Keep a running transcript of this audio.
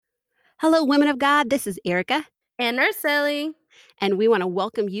Hello, women of God. This is Erica, And Araceli. and we want to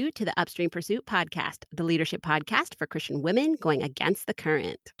welcome you to the Upstream Pursuit podcast, the leadership podcast for Christian women going against the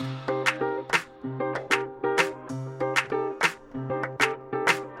current.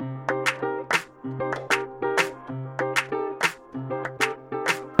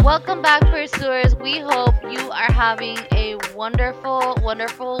 Welcome back, Pursuers. We hope you are having a wonderful,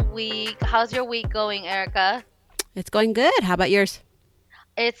 wonderful week. How's your week going, Erica? It's going good. How about yours?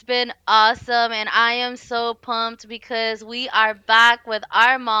 It's been awesome, and I am so pumped because we are back with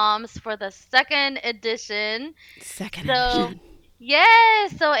our moms for the second edition. Second So, edition.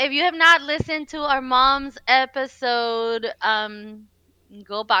 yes. So, if you have not listened to our moms episode,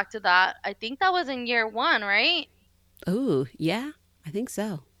 go back to that. I think that was in year 1, right? Oh, yeah, I think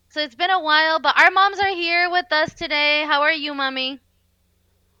so. So it's been a while, but our moms are here with us today. How are you, mommy?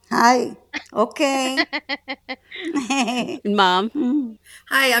 Hi. Okay. Mom.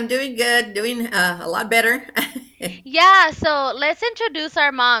 Hi, I'm doing good, doing a lot better. Yeah, so let's introduce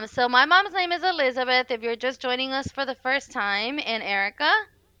our moms. So my mom's name is Elizabeth, if you're just joining us for the first time, and Erica.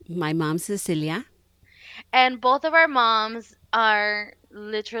 My mom, Cecilia. And both of our moms are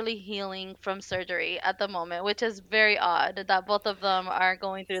literally healing from surgery at the moment, which is very odd that both of them are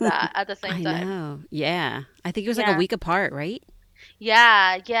going through that at the same I time. know. Yeah. I think it was like Yeah. a week apart, right?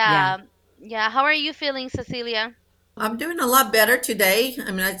 Yeah. How are you feeling, Cecilia? I'm doing a lot better today. I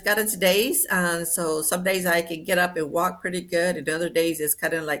mean, I've got its days. So some days I can get up and walk pretty good, and other days it's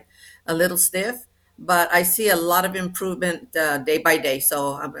kind of like a little stiff. But I see a lot of improvement day by day.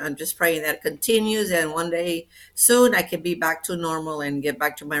 So I'm just praying that it continues, and one day soon I can be back to normal and get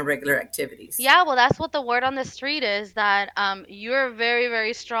back to my regular activities. Yeah, well, that's what the word on the street is, that you're very,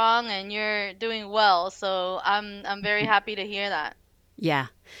 very strong and you're doing well. So I'm very happy to hear that. Yeah.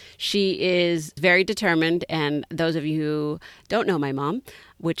 She is very determined. And those of you who don't know my mom,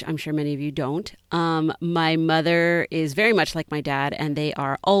 which I'm sure many of you don't, my mother is very much like my dad, and they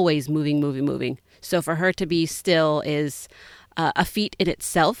are always moving. So for her to be still is a feat in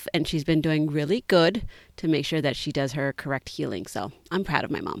itself. And she's been doing really good to make sure that she does her correct healing. So I'm proud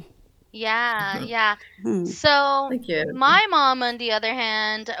of my mom. Yeah. So Thank you. my mom, on the other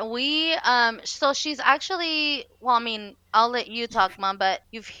hand, so she's actually, well, I mean, I'll let you talk, mom, but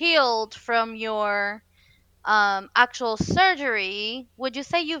you've healed from your actual surgery. Would you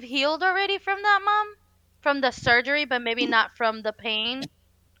say you've healed already from that, mom? From the surgery, but maybe not from the pain?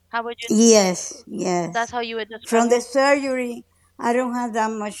 How would you, Yes, that's yes. how you would describe From it? the surgery, I don't have that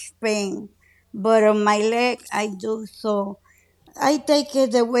much pain, but on my leg, I do. So I take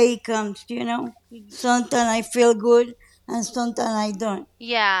it the way it comes. Sometimes I feel good, and sometimes I don't.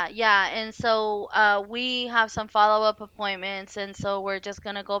 Yeah. And so we have some follow-up appointments, and so we're just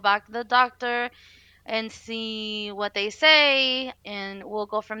gonna go back to the doctor and see what they say, and we'll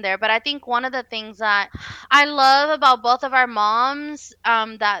go from there. But I think one of the things that I love about both of our moms,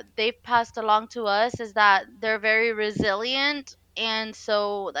 that they've passed along to us, is that they're very resilient. And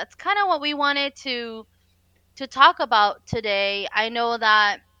so that's kind of what we wanted to talk about today. I know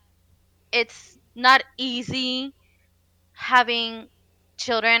that it's not easy having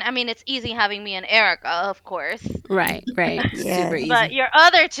children. I mean, it's easy having me and Erica, of course. Right. Super Yes. But easy. your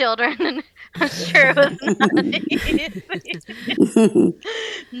other children, I'm sure it was not easy.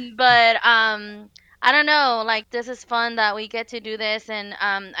 But I don't know, like, this is fun that we get to do this. And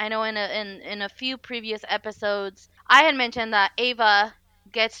I know in a few previous episodes I had mentioned that Ava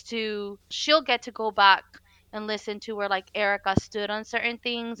she'll get to go back and listen to where, like, Erica stood on certain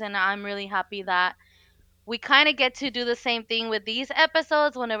things, and I'm really happy that we kind of get to do the same thing with these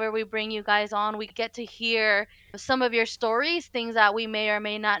episodes. Whenever we bring you guys on, we get to hear some of your stories, things that we may or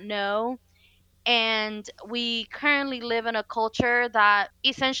may not know. And we currently live in a culture that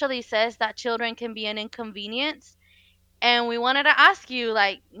essentially says that children can be an inconvenience. And we wanted to ask you,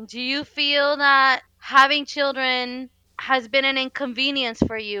 like, do you feel that having children has been an inconvenience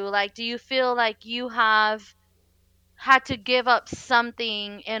for you? Like, do you feel like you have had to give up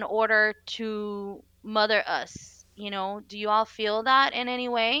something in order to mother us? Do you all feel that in any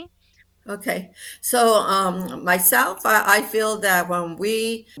way? Okay. So, myself, I feel that when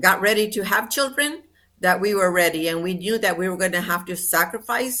we got ready to have children, that we were ready and we knew that we were going to have to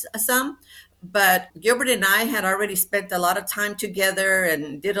sacrifice some. But Gilbert and I had already spent a lot of time together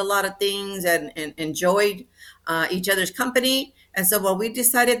and did a lot of things and enjoyed each other's company. And so when we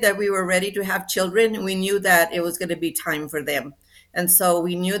decided that we were ready to have children, we knew that it was going to be time for them. And so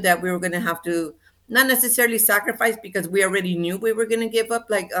we knew that we were going to have to not necessarily sacrifice, because we already knew we were going to give up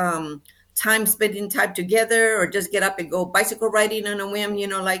like time spending time together or just get up and go bicycle riding on a whim,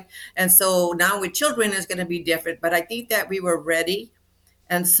 like. And so now with children it's going to be different, but I think that we were ready.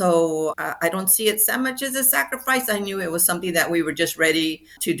 And so I don't see it so much as a sacrifice. I knew it was something that we were just ready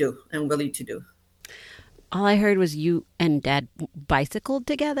to do and willing to do. All I heard was you and dad bicycled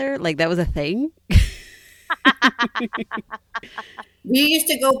together. Like that was a thing. We used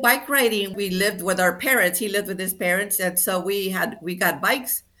to go bike riding. We lived with our parents. He lived with his parents, and so we got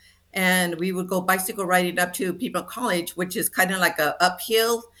bikes, and we would go bicycle riding up to People College, which is kind of like a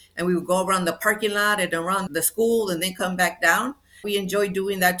uphill, and we would go around the parking lot and around the school, and then come back down. We enjoyed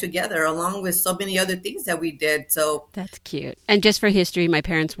doing that together, along with so many other things that we did. So That's cute. And just for history, my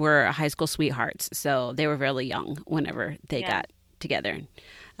parents were high school sweethearts, so they were really young whenever they Yeah. got together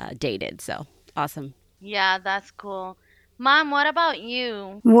and dated. So awesome. Yeah, that's cool. Mom, what about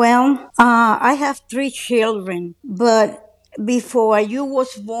you? Well, I have three children, but before you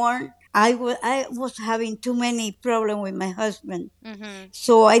was born, I was having too many problems with my husband. Mhm.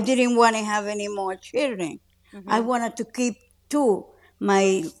 So I didn't want to have any more children. I Mhm. wanted to keep two,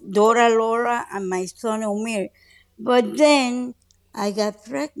 my daughter Laura and my son Umir. But then I got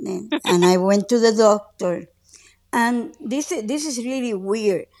pregnant and I went to the doctor. And this is really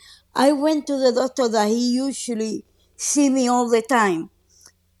weird. I went to the doctor that he usually see me all the time.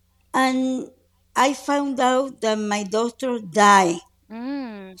 And I found out that my doctor died.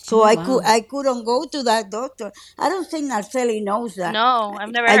 Mm. So Oh, I could wow. I couldn't go to that doctor. I don't think Narceli knows that. No,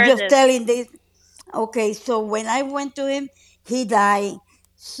 I've never I heard just this. telling this. Okay, so when I went to him, he died.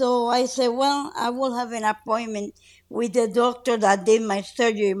 So I said, well, I will have an appointment with the doctor that did my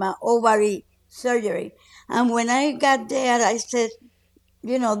surgery, my ovary surgery. And when I got there, I said,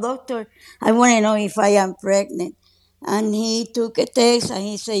 doctor, I want to know if I am pregnant. And he took a test and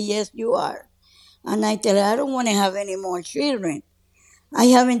he said, yes, you are. And I tell her, I don't want to have any more children. I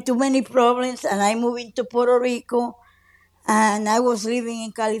having too many problems and I'm moving to Puerto Rico and I was living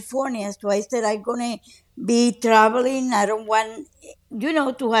in California. So I said, I'm going to be traveling. I don't want,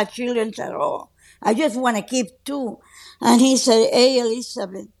 to have children at all. I just want to keep two. And he said, hey,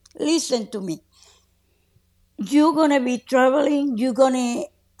 Elizabeth, listen to me. You're going to be traveling. You're going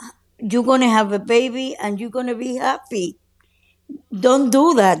to have a baby and you're going to be happy. Don't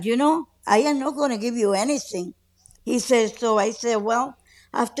do that. I am not going to give you anything. He said, so I said, well,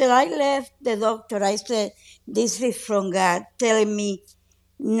 after I left the doctor, I said, this is from God telling me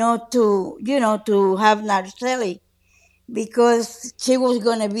not to have Narceli because she was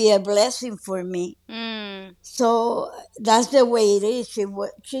going to be a blessing for me. Mm. So that's the way it is.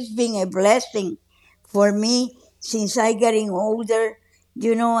 She's been a blessing for me since I getting older,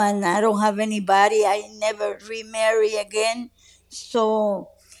 and I don't have anybody. I never remarry again. So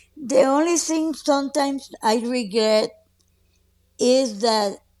the only thing sometimes I regret is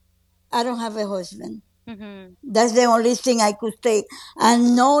that I don't have a husband. Mhm. That's the only thing I could say.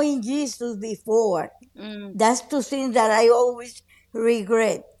 And knowing Jesus before, Mm. that's two things that I always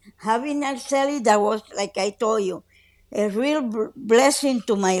regret. Having Arceli, that was, like I told you, a real blessing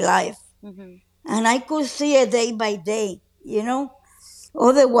to my life. Mhm. And I could see it day by day.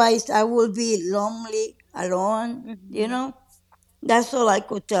 Otherwise, I would be lonely, alone, you Mhm. know. That's all I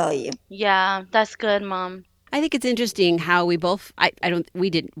could tell you. Yeah, that's good, Mom. I think it's interesting how we both, I don't, we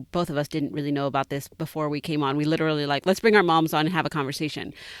didn't, both of us didn't really know about this before we came on. We literally like, let's bring our moms on and have a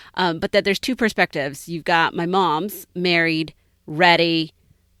conversation. But that there's two perspectives. You've got my mom's married, ready,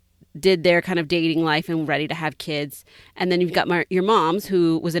 did their kind of dating life and ready to have kids. And then you've got your mom's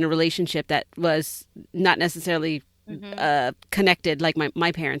who was in a relationship that was not necessarily Mhm. connected like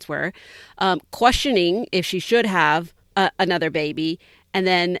my parents were, questioning if she should have another baby, and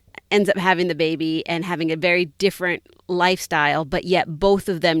then ends up having the baby and having a very different lifestyle, but yet both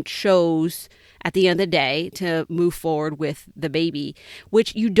of them chose at the end of the day to move forward with the baby,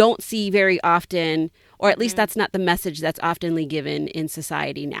 which you don't see very often, or at least Mhm. that's not the message that's oftenly given in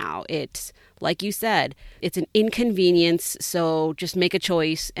society now. It's like you said, it's an inconvenience, so just make a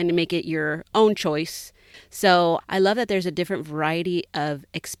choice and make it your own choice. So I love that there's a different variety of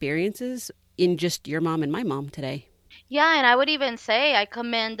experiences in just your mom and my mom today. Yeah, and I would even say I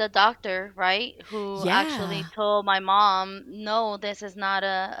commend the doctor, right, who actually Yeah. told my mom, no, this is not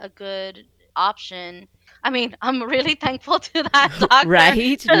a good option. I mean, I'm really thankful to that doctor Right?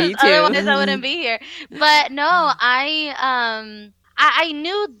 because Me otherwise too. I wouldn't be here. But no, I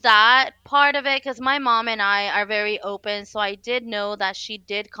knew that part of it because my mom and I are very open, so I did know that she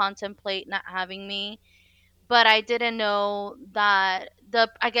did contemplate not having me, but I didn't know that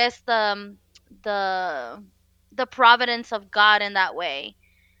I guess the the providence of God in that way.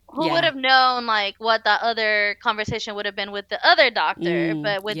 Who would Yeah. have known like what the other conversation would have been with the other doctor,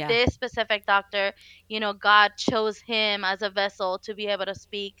 but with Yeah. this specific doctor, God chose him as a vessel to be able to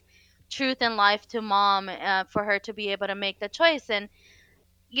speak truth and life to mom, for her to be able to make the choice. And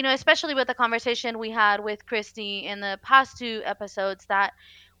especially with the conversation we had with Christy in the past two episodes, that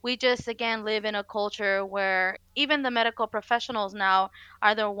we just again live in a culture where even the medical professionals now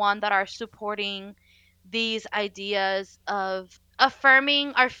are the one that are supporting these ideas of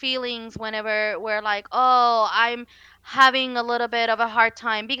affirming our feelings whenever we're like, oh, I'm having a little bit of a hard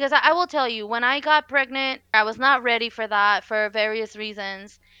time. Because I will tell you, when I got pregnant, I was not ready for that for various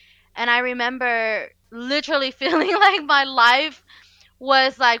reasons. And I remember literally feeling like my life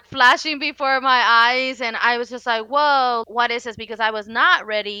was like flashing before my eyes, and I was just like, whoa, what is this? Because I was not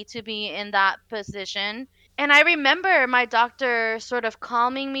ready to be in that position. And I remember my doctor sort of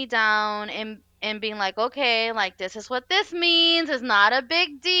calming me down and being like, okay, like this is what this means. It's not a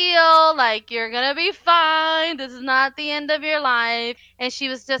big deal. Like you're gonna be fine. This is not the end of your life. And she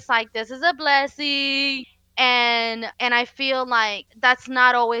was just like, this is a blessing. And I feel like that's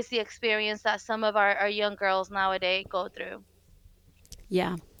not always the experience that some of our young girls nowadays go through.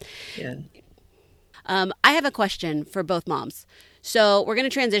 Yeah. Yeah. I have a question for both moms. So we're going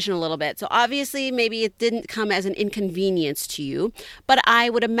to transition a little bit. So obviously, maybe it didn't come as an inconvenience to you, but I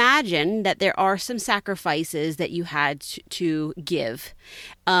would imagine that there are some sacrifices that you had to give.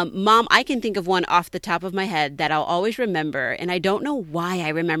 Mom, I can think of one off the top of my head that I'll always remember, and I don't know why I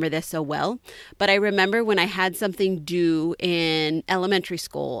remember this so well, but I remember when I had something due in elementary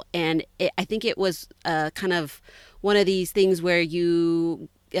school, and I think it was kind of one of these things where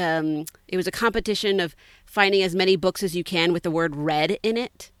it was a competition of finding as many books as you can with the word red in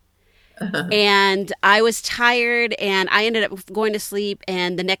it. And I was tired and I ended up going to sleep.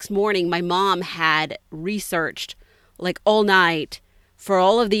 And the next morning, my mom had researched like all night for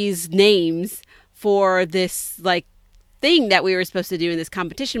all of these names for this like thing that we were supposed to do in this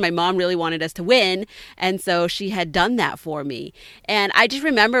competition. My mom really wanted us to win, and so she had done that for me. And I just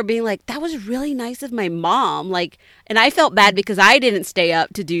remember being like, that was really nice of my mom. Like, and I felt bad because I didn't stay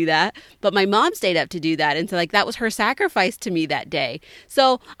up to do that, but my mom stayed up to do that. And so like that was her sacrifice to me that day.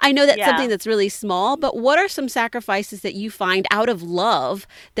 So I know that's something Yeah. that's really small, but what are some sacrifices that you find out of love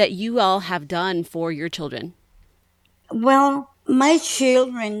that you all have done for your children? Well, my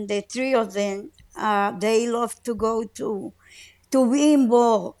children, the three of them, they love to go to be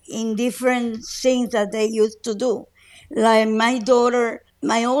involved in different things that they used to do. Like my daughter,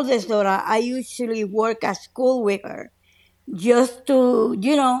 my oldest daughter, I usually work at school with her just to,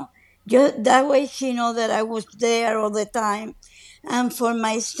 just that way she know that I was there all the time. And for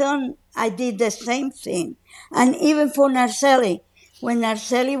my son, I did the same thing. And even for Narceli, when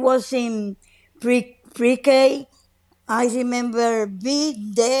Narceli was in pre-K, I remember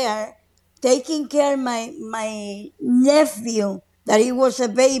being there, taking care of my nephew, that he was a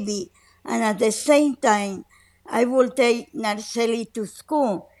baby, and at the same time, I would take Narceli to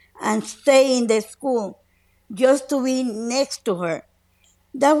school and stay in the school just to be next to her.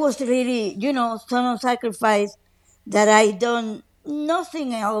 That was really, some sacrifice that I done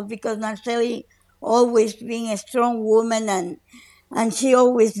nothing else because Narceli always being a strong woman and she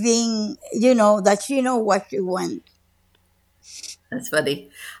always being, that she know what she wants. That's funny.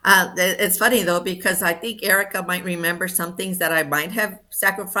 It's funny though because I think Erica might remember some things that I might have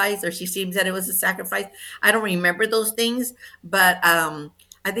sacrificed, or she seems that it was a sacrifice. I don't remember those things, but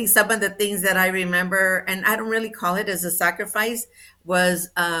I think some of the things that I remember, and I don't really call it as a sacrifice, was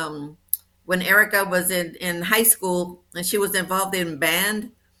when Erica was in high school and she was involved in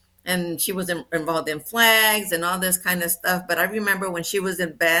band and she was involved in flags and all this kind of stuff. But I remember when she was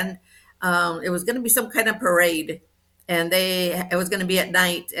in band, it was going to be some kind of parade, and it was going to be at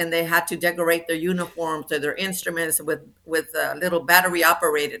night, and they had to decorate their uniforms or their instruments with little battery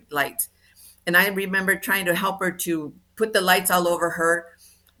operated lights. And I remember trying to help her to put the lights all over her.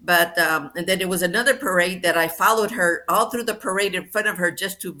 But and then it was another parade that I followed her all through the parade in front of her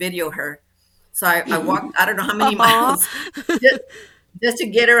just to video her. So I walked I don't know how many Aw. miles just, just to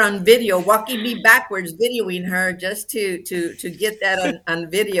get her on video, walking me backwards, videoing her just to get that on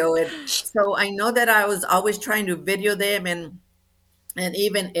video. And so I know that I was always trying to video them, and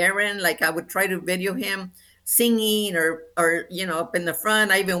even Aaron, like I would try to video him singing or up in the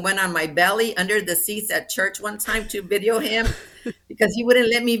front. I even went on my belly under the seats at church one time to video him because he wouldn't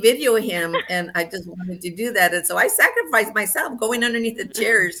let me video him, and I just wanted to do that. And so I sacrificed myself going underneath the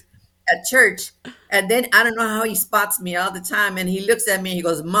chairs at church. And then I don't know how he spots me all the time, and he looks at me and he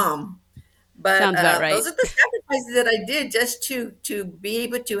goes, "Mom." But Sounds about right. those are the sacrifices that I did just to be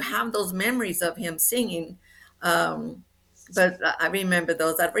able to have those memories of him singing. Um, but I remember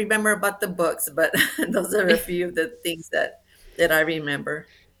those. I remember about the books, but those are a few of the things that I remember.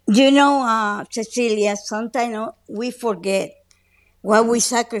 Cecilia, sometimes we forget what we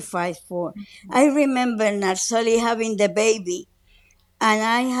sacrificed for. I remember Narsali having the baby, and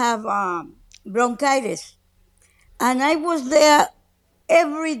I have bronchitis. And I was there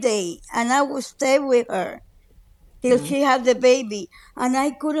every day, and I would stay with her till Mm. she had the baby. And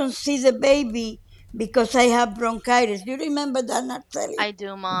I couldn't see the baby because I have bronchitis. Do you remember that, Natalie? I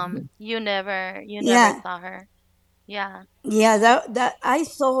do, Mom. You never Yeah, saw her. Yeah. yeah. That I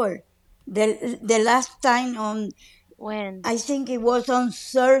saw her the last time on. When? I think it was on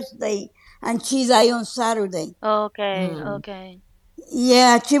Thursday, and she died on Saturday. Okay, Mm. okay.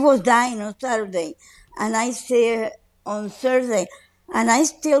 Yeah, she was dying on Saturday, and I see her on Thursday, and I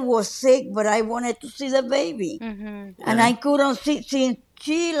still was sick, but I wanted to see the baby, Mhm. and Yeah. I couldn't see. Since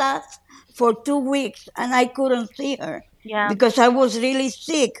she last for 2 weeks, and I couldn't see her Yeah. because I was really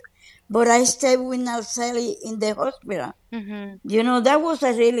sick. But I stayed with Nalseli in the hospital. Mhm. That was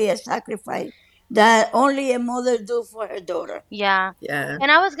really a sacrifice that only a mother do for her daughter. Yeah. Yeah. And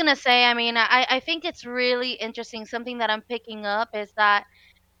I was gonna say, I mean, I think it's really interesting. Something that I'm picking up is that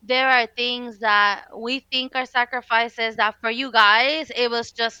there are things that we think are sacrifices that for you guys, it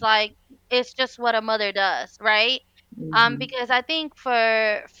was just like it's just what a mother does, right? Mhm. Because I think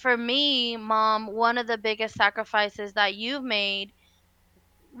for me, Mom, one of the biggest sacrifices that you've made,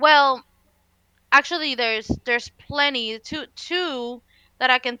 well, actually there's plenty. Two that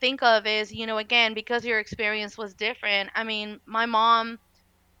I can think of is, again, because your experience was different. I mean,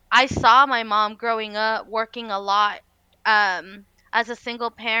 I saw my mom growing up working a lot, as a single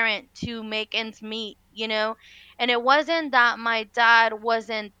parent to make ends meet, and it wasn't that my dad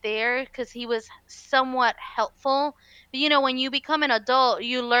wasn't there because he was somewhat helpful. But when you become an adult,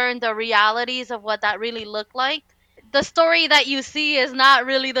 you learn the realities of what that really looked like. The story that you see is not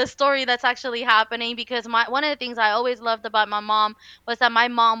really the story that's actually happening, because one of the things I always loved about my mom was that my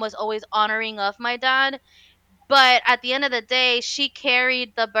mom was always honoring of my dad, but at the end of the day, she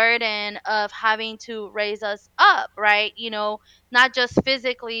carried the burden of having to raise us up, right? Not just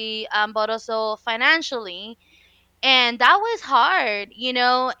physically, but also financially. And that was hard,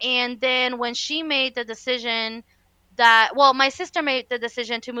 and then when she made the decision well, my sister made the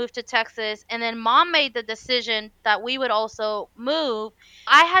decision to move to Texas, and then mom made the decision that we would also move.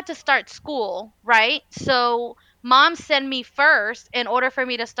 I had to start school, right? So mom sent me first in order for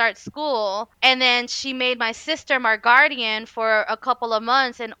me to start school, and then she made my sister my guardian for a couple of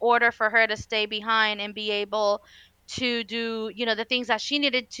months in order for her to stay behind and be able to do, the things that she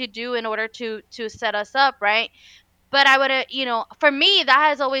needed to do in order to set us up, right? But I would have, for me, that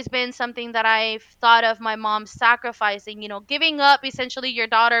has always been something that I've thought of my mom sacrificing, giving up essentially your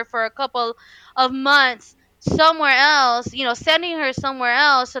daughter for a couple of months somewhere else, sending her somewhere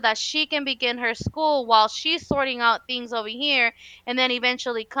else so that she can begin her school while she's sorting out things over here, and then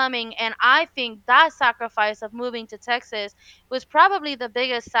eventually coming. And I think that sacrifice of moving to Texas was probably the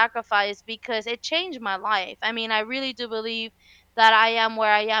biggest sacrifice because it changed my life. I mean, I really do believe that I am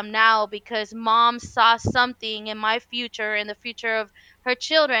where I am now because mom saw something in my future, in the future of her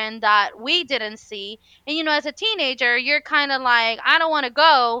children, that we didn't see. And as a teenager, you're kind of like, I don't want to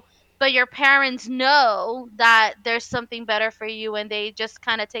go, but your parents know that there's something better for you, and they just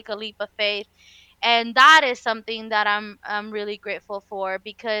kind of take a leap of faith. And that is something that I'm really grateful for,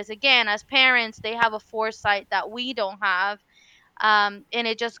 because again, as parents, they have a foresight that we don't have. And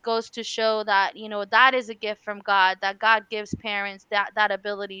it just goes to show that that is a gift from God, that God gives parents that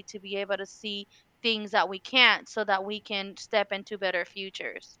ability to be able to see things that we can't, so that we can step into better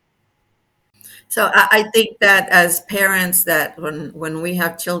futures. So I think that as parents, that when we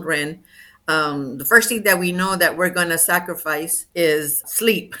have children, the first thing that we know that we're going to sacrifice is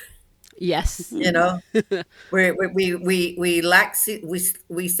sleep. Yes. You know, we lack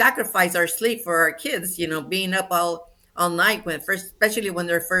we sacrifice our sleep for our kids. Being up all night when first, especially when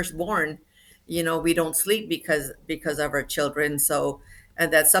they're first born. We don't sleep because of our children. So,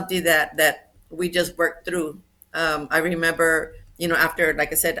 and that's something that we just work through. I remember, after,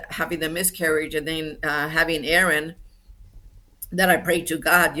 like I said, having the miscarriage and then having Aaron, that I pray to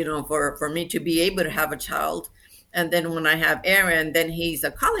God, for me to be able to have a child. And then when I have Aaron, then he's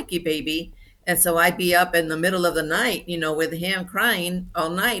a colicky baby. And so I'd be up in the middle of the night, with him crying all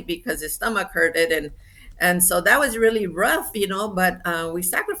night because his stomach hurted. And so that was really rough, but we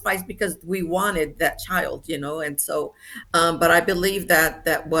sacrificed because we wanted that child, and so, but I believe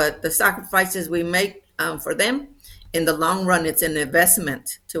that what the sacrifices we make for them, in the long run, it's an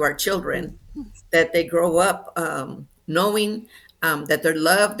investment to our children, that they grow up knowing that they're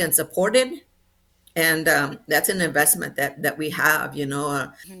loved and supported, and that's an investment that we have,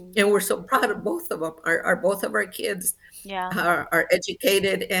 Hmm. and we're so proud of both of them. Our both of our kids Yeah. are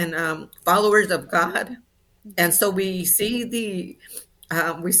educated and followers of God, and Hmm. so we see the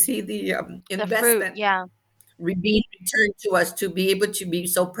The fruit. investment. Yeah. being returned to us to be able to be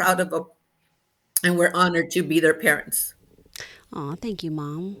so proud of them, and we're honored to be their parents. Oh, thank you,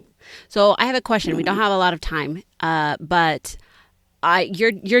 Mom. So I have a question. We don't have a lot of time, but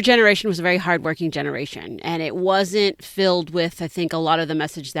your generation was a very hardworking generation, and it wasn't filled with, I think, a lot of the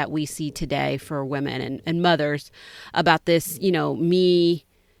message that we see today for women and mothers about this, me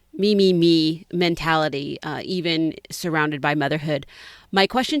mentality, even surrounded by motherhood. My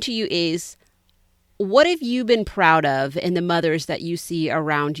question to you is, what have you been proud of in the mothers that you see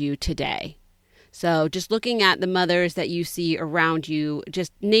around you today? So, just looking at the mothers that you see around you,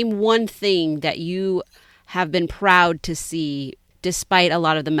 just name one thing that you have been proud to see despite a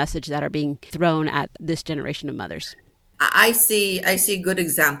lot of the message that are being thrown at this generation of mothers. I see good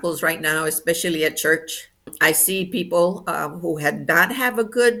examples right now, especially at church. I see people who had not have a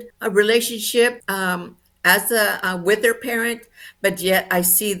good relationship as a with their parent, but yet I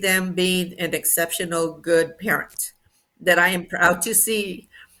see them being an exceptional good parent. That I am proud to see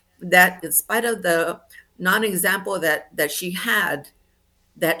that, in spite of the non-example that she had,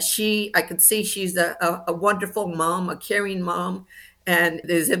 that I could see she's a wonderful mom, a caring mom, and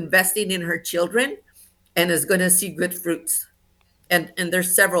is investing in her children, and is going to see good fruits. And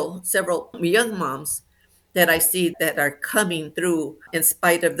there's several young moms that I see that are coming through in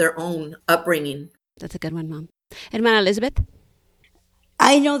spite of their own upbringing. That's a good one, Mom. Hermana Elizabeth?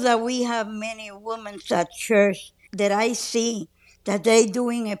 I know that we have many women at church that I see that they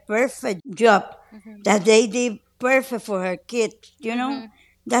doing a perfect job, Mhm. that they did perfect for her kids, you know? Mhm.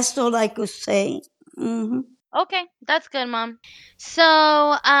 That's all I could say. Hmm. Okay, that's good, Mom.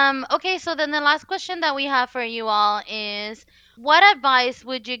 So, okay, so then the last question that we have for you all is, what advice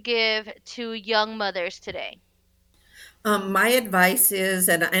would you give to young mothers today? My advice is,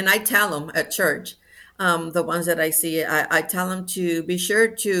 and I tell them at church, the ones that I see, I tell them to be sure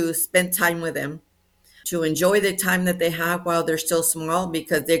to spend time with them, to enjoy the time that they have while they're still small,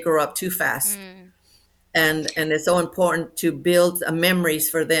 because they grow up too fast. Mm. And it's so important to build memories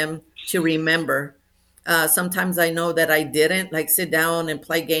for them to remember. Sometimes I know that I didn't like sit down and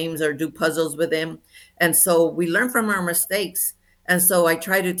play games or do puzzles with them, and so we learn from our mistakes. And so I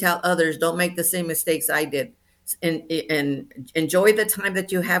try to tell others, don't make the same mistakes I did, and enjoy the time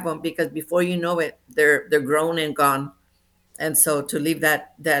that you have them, because before you know it, they're grown and gone. And so to leave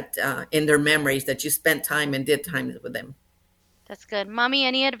that in their memories, that you spent time and did time with them. That's good. Mommy,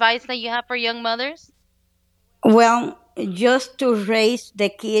 any advice that you have for young mothers? Well, just to raise the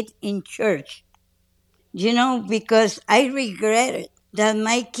kid in church, because I regret it that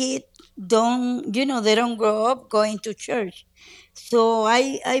my kids don't, they don't grow up going to church. So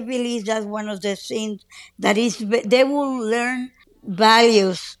I believe that's one of the things that they will learn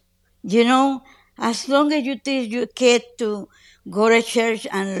values, you know, as long as you teach your kid to go to church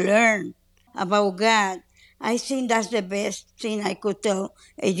and learn about God. I think that's the best thing I could tell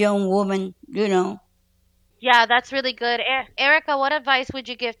a young woman. Yeah, that's really good. Erica, what advice would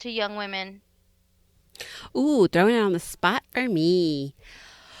you give to young women? Ooh, throwing it on the spot for me.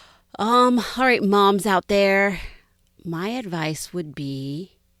 All right, moms out there. My advice would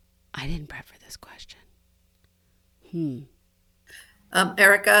be, I didn't prep for this question. Hmm.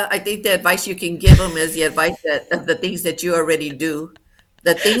 Erica, I think the advice you can give them is the advice of the things that you already do.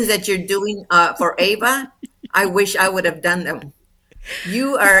 The things that you're doing for Ava, I wish I would have done them.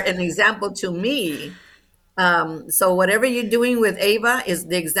 You are an example to me. So whatever you're doing with Ava is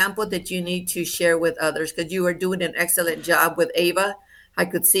the example that you need to share with others, because you are doing an excellent job with Ava. I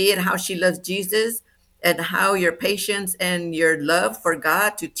could see it, how she loves Jesus, and how your patience and your love for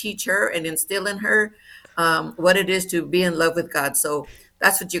God to teach her and instill in her what it is to be in love with God. So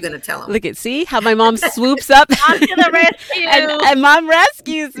that's what you're going to tell them. Look at see how my mom swoops up On to the and rescue. and mom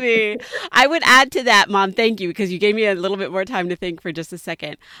rescues me. I would add to that, mom, thank you because you gave me a little bit more time to think for just a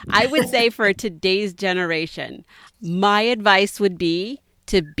second. I would say for today's generation, my advice would be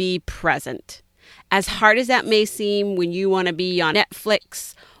to be present. As hard as that may seem when you want to be on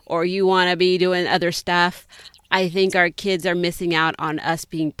Netflix or you want to be doing other stuff, I think our kids are missing out on us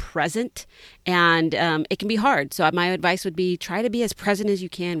being present, and it can be hard. So my advice would be try to be as present as you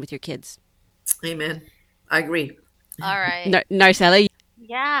can with your kids. Amen. I agree. All right. Narcella.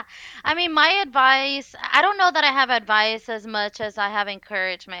 Yeah. I mean, my advice, I don't know that I have advice as much as I have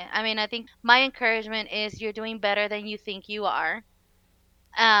encouragement. I mean, I think my encouragement is you're doing better than you think you are.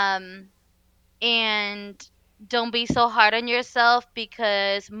 Um, and don't be so hard on yourself,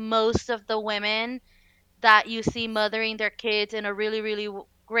 because most of the women that you see mothering their kids in a really, really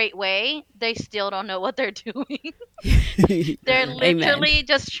great way, they still don't know what they're doing. They're Amen. literally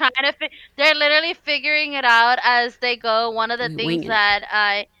just trying to they're literally figuring it out as they go. One of the things Winging it. that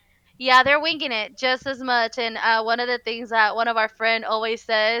I Yeah, they're winging it just as much. And one of the things that one of our friend always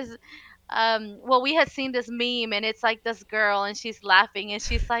says, well, we had seen this meme, and it's like this girl, and she's laughing, and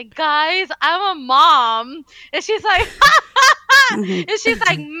she's like, "Guys, I'm a mom," and she's like, Mhm. and she's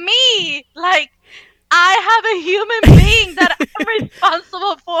like, "Me, like." I have a human being that I'm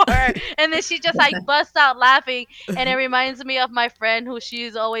responsible for. And then she just like busts out laughing. And it reminds me of my friend who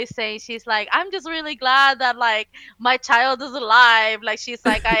she's always saying, she's like, I'm just really glad that like my child is alive. Like she's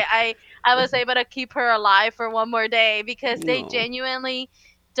like, I was able to keep her alive for one more day because they No. genuinely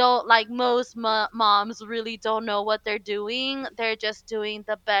don't like most moms really don't know what they're doing. They're just doing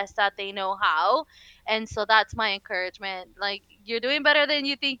the best that they know how. And so that's my encouragement. Like, you're doing better than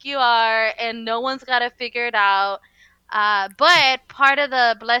you think you are, and no one's got to figure it out. But part of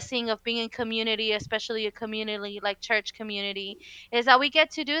the blessing of being in community, especially a community like church community, is that we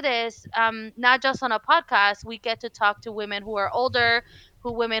get to do this not just on a podcast. We get to talk to women who are older,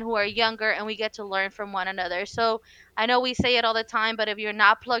 women who are younger, and we get to learn from one another. So I know we say it all the time, but if you're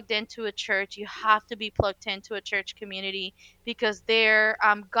not plugged into a church, you have to be plugged into a church community because there,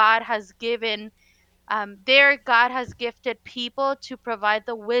 God has gifted people to provide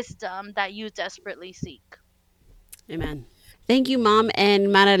the wisdom that you desperately seek. Amen. Thank you, Mom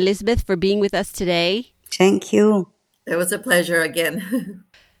and Mara Elizabeth, for being with us today. Thank you. It was a pleasure again.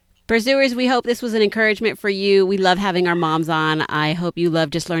 Pursuers, we hope this was an encouragement for you. We love having our moms on. I hope you love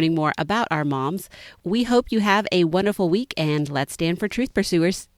just learning more about our moms. We hope you have a wonderful week, and let's stand for truth, Pursuers.